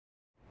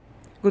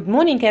Good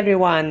morning,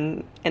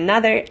 everyone.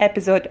 Another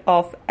episode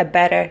of A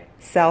Better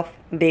Self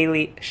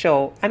Daily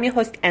Show. I'm your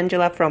host,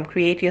 Angela from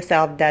Create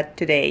Yourself That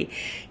Today,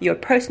 your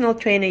personal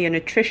trainer, your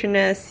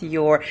nutritionist,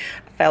 your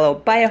fellow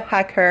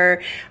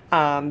biohacker,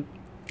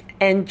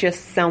 and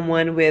just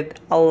someone with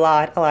a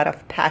lot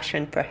of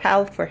passion for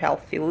health, for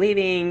healthy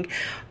living,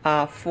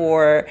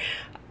 for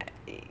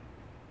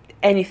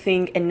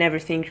anything and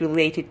everything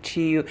related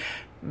to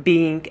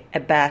being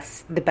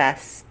the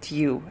best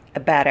you, a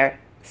better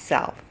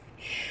self.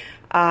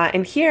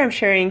 And here I'm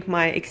sharing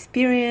my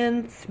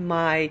experience,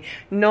 my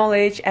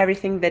knowledge,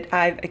 everything that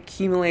I've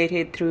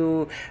accumulated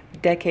through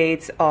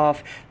decades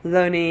of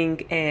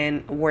learning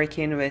and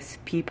working with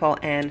people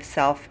and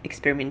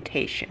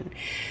self-experimentation.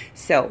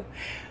 So,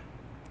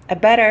 A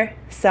Better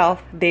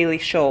Self Daily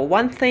Show.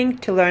 One thing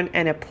to learn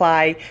and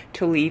apply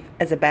to live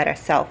as a better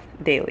self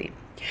daily.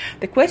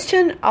 The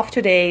question of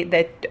today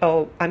that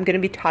I'm going to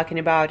be talking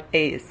about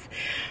is,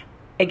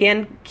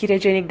 again,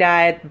 ketogenic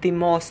diet, the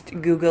most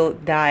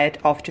Googled diet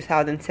of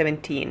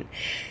 2017.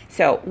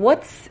 So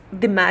what's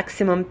the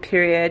maximum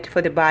period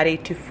for the body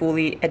to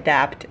fully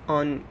adapt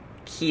on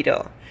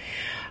keto?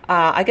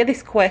 I get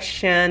this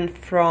question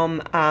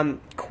from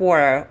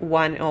Quora,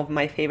 one of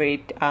my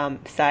favorite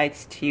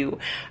sites to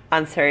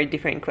answer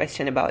different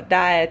questions about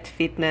diet,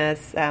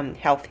 fitness,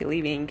 healthy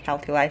living,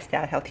 healthy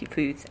lifestyle, healthy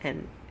foods,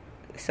 and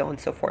so on and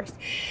so forth.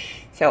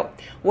 So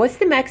what's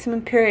the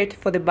maximum period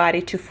for the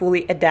body to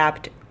fully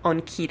adapt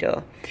on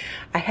keto?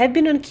 I have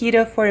been on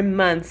keto for a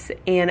month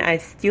and I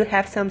still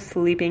have some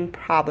sleeping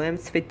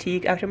problems,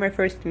 fatigue after my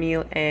first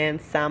meal, and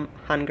some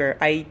hunger.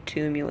 I eat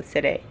 2 meals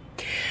a day.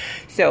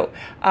 So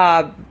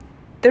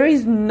there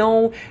is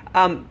no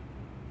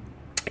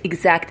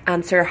exact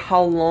answer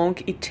how long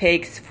it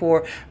takes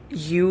for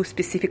you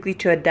specifically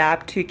to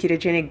adapt to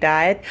ketogenic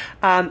diet.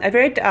 I've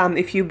read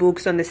a few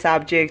books on the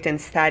subject and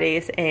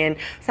studies, and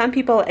some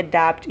people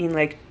adapt in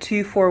like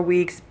 2-4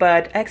 weeks,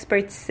 but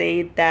experts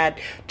say that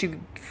to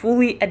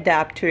fully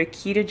adapt to a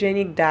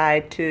ketogenic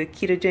diet, to a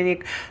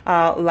ketogenic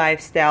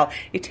lifestyle,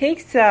 it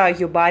takes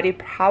your body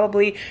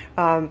probably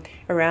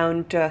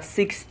around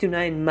 6 to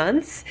 9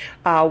 months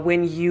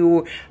when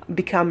you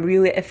become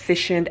really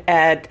efficient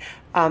at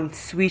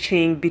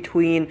switching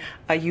between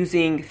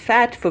using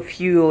fat for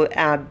fuel,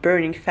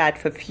 burning fat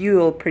for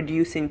fuel,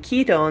 producing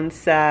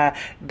ketones,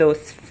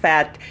 those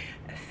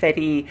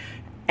fatty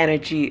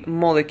energy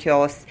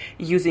molecules,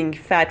 using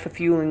fat for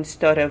fuel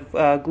instead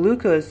of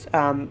glucose.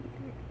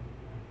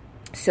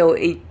 So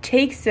it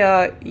takes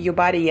your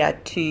body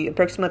to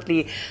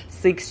approximately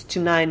 6 to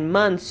 9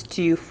 months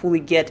to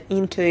fully get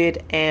into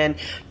it and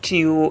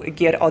to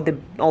get all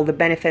the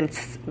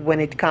benefits when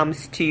it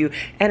comes to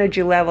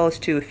energy levels,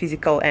 to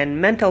physical and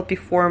mental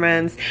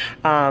performance,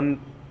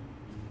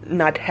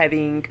 not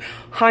having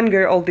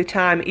hunger all the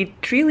time.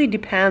 It really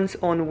depends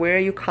on where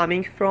you're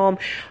coming from,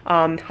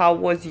 how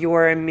was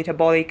your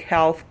metabolic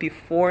health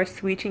before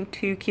switching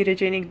to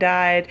ketogenic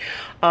diet,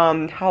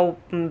 how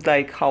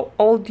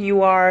old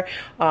you are,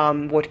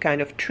 what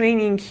kind of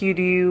training you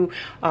do,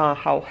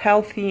 how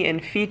healthy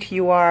and fit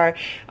you are.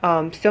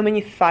 So many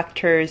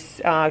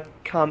factors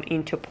come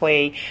into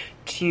play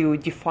to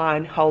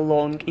define how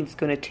long it's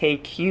going to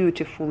take you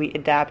to fully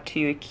adapt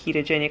to a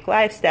ketogenic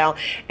lifestyle.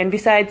 And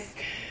besides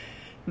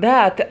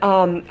that,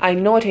 I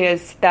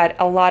noticed that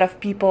a lot of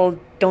people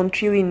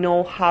don't really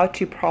know how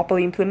to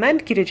properly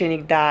implement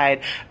ketogenic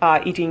diet,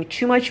 eating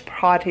too much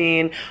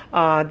protein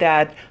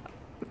that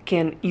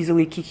can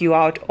easily kick you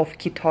out of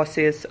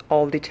ketosis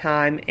all the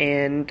time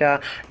and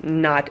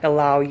not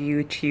allow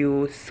you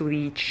to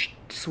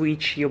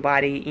switch your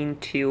body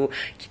into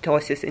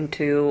ketosis,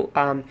 into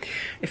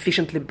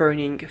efficiently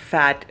burning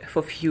fat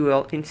for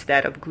fuel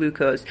instead of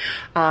glucose.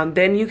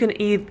 Then you can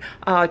eat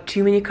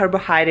too many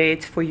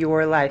carbohydrates for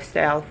your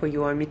lifestyle, for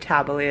your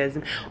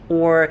metabolism,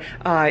 or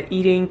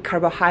eating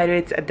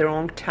carbohydrates at the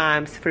wrong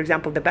times. For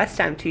example, the best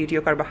time to eat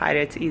your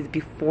carbohydrates is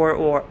before,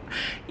 or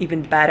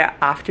even better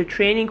after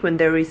training, when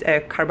there is a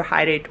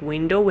carbohydrate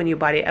window, when your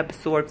body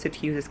absorbs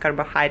it, uses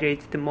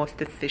carbohydrates the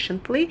most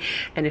efficiently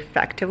and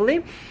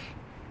effectively.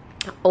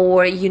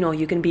 Or,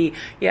 you can be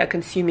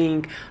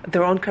consuming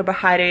the wrong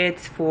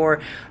carbohydrates for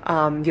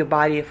your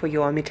body, for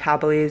your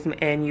metabolism,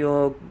 and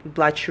your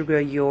blood sugar,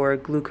 your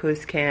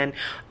glucose can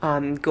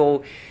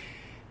go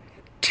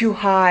too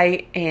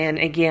high, and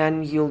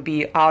again you'll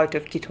be out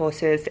of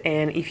ketosis.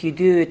 And if you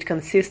do it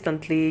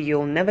consistently,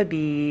 you'll never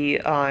be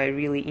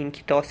really in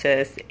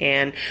ketosis,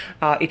 and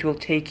it will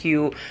take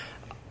you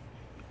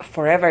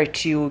forever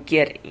to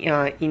get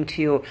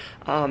into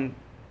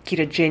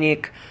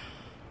ketogenic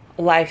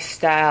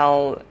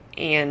lifestyle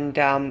and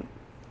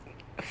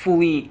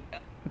fully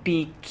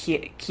be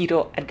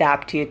keto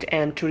adapted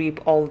and to reap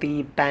all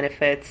the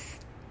benefits,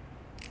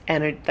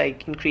 and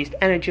like increased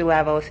energy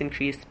levels,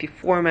 increased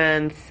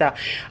performance,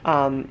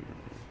 the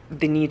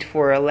need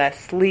for less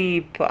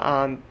sleep,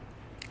 and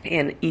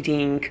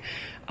eating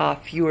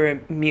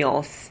fewer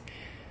meals,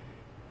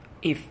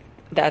 if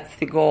that's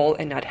the goal,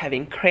 and not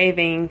having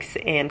cravings,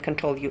 and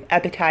control your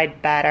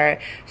appetite better.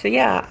 So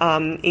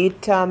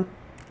it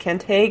can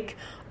take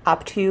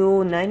up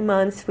to 9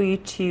 months for you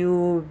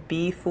to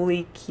be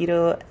fully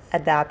keto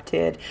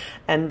adapted,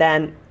 and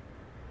then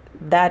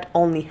that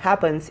only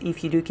happens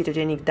if you do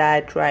ketogenic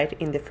diet right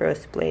in the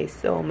first place.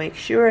 So make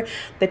sure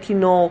that you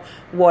know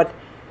what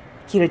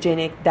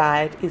ketogenic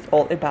diet is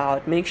all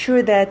about. Make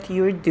sure that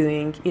you're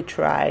doing it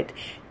right,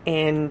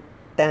 and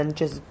then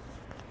just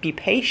be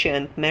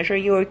patient. Measure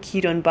your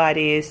ketone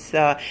bodies.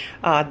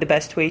 The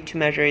best way to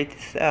measure it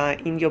is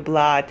in your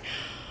blood.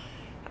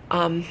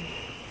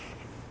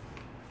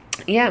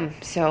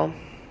 So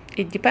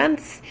it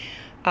depends.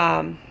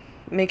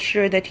 Make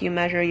sure that you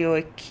measure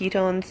your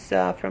ketones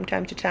from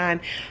time to time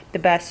the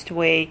best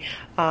way,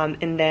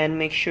 and then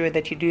make sure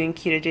that you're doing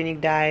ketogenic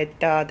diet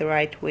the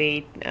right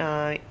way,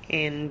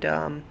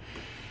 and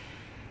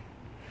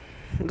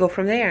go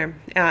from there.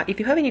 If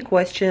you have any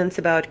questions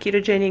about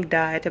ketogenic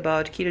diet,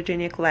 about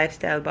ketogenic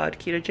lifestyle, about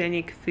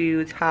ketogenic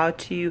foods, how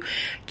to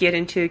get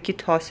into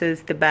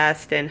ketosis the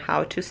best and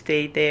how to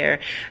stay there,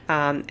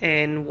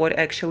 and what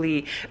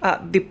actually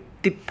the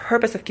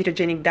purpose of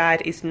ketogenic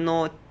diet is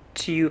not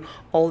to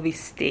always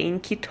stay in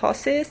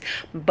ketosis,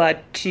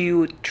 but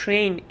to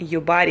train your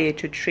body,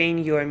 to train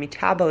your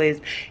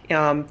metabolism,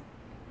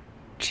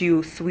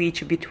 to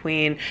switch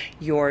between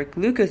your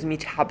glucose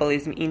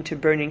metabolism into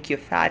burning your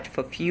fat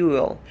for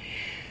fuel.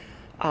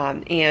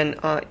 And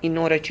in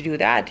order to do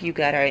that, you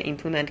gotta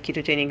implement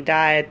ketogenic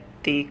diet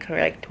the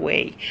correct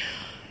way.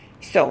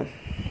 So,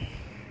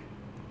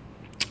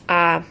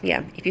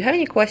 if you have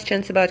any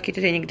questions about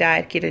ketogenic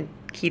diet,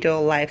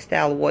 keto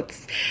lifestyle, what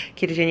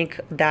ketogenic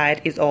diet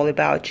is all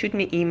about, shoot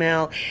me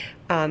email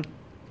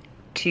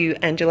to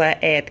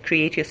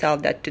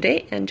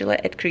Angela@createyourself.today,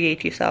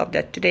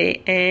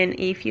 Angela@createyourself.today. And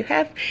if you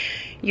have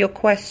your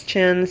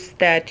questions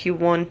that you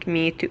want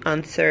me to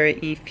answer,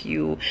 if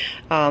you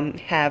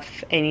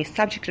have any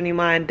subject on your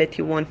mind that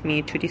you want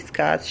me to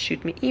discuss,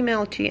 shoot me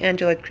email to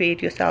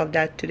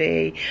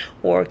Angela@createyourself.today,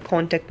 or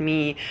contact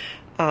me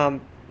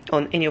on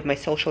any of my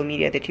social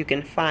media that you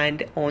can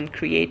find on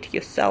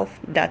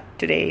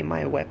createyourself.today,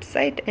 my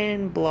website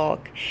and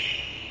blog.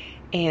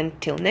 And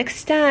till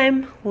next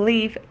time,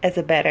 live as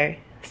a better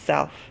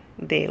self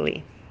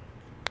daily.